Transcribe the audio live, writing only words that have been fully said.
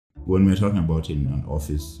when we're talking about in an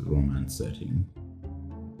office romance setting,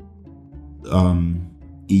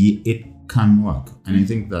 it can work. And I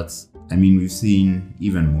think we've seen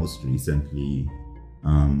even most recently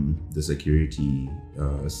the security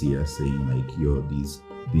CS saying like,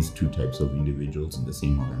 these two types of individuals in the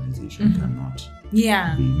same organization cannot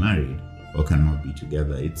be married or cannot be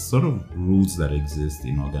together. It's sort of rules that exist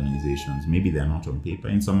in organizations. Maybe they're not on paper.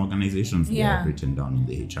 In some organizations, they are written down in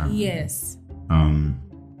the HR. Yes.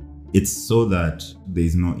 It's so that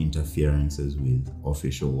there's no interferences with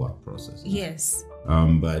official work processes. Yes.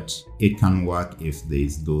 But it can work if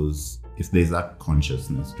there's that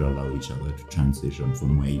consciousness to allow each other to transition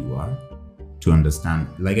from where you are to understand.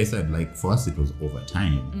 Like I said, like for us, it was over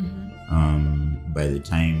time. By the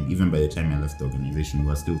time I left the organization, we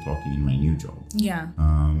were still talking in my new job. Yeah.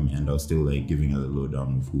 And I was still like giving her the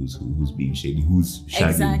lowdown of who's being shady, who's shagging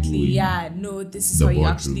exactly. who. Yeah. No, this is how you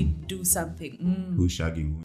actually do something. Who's shagging who.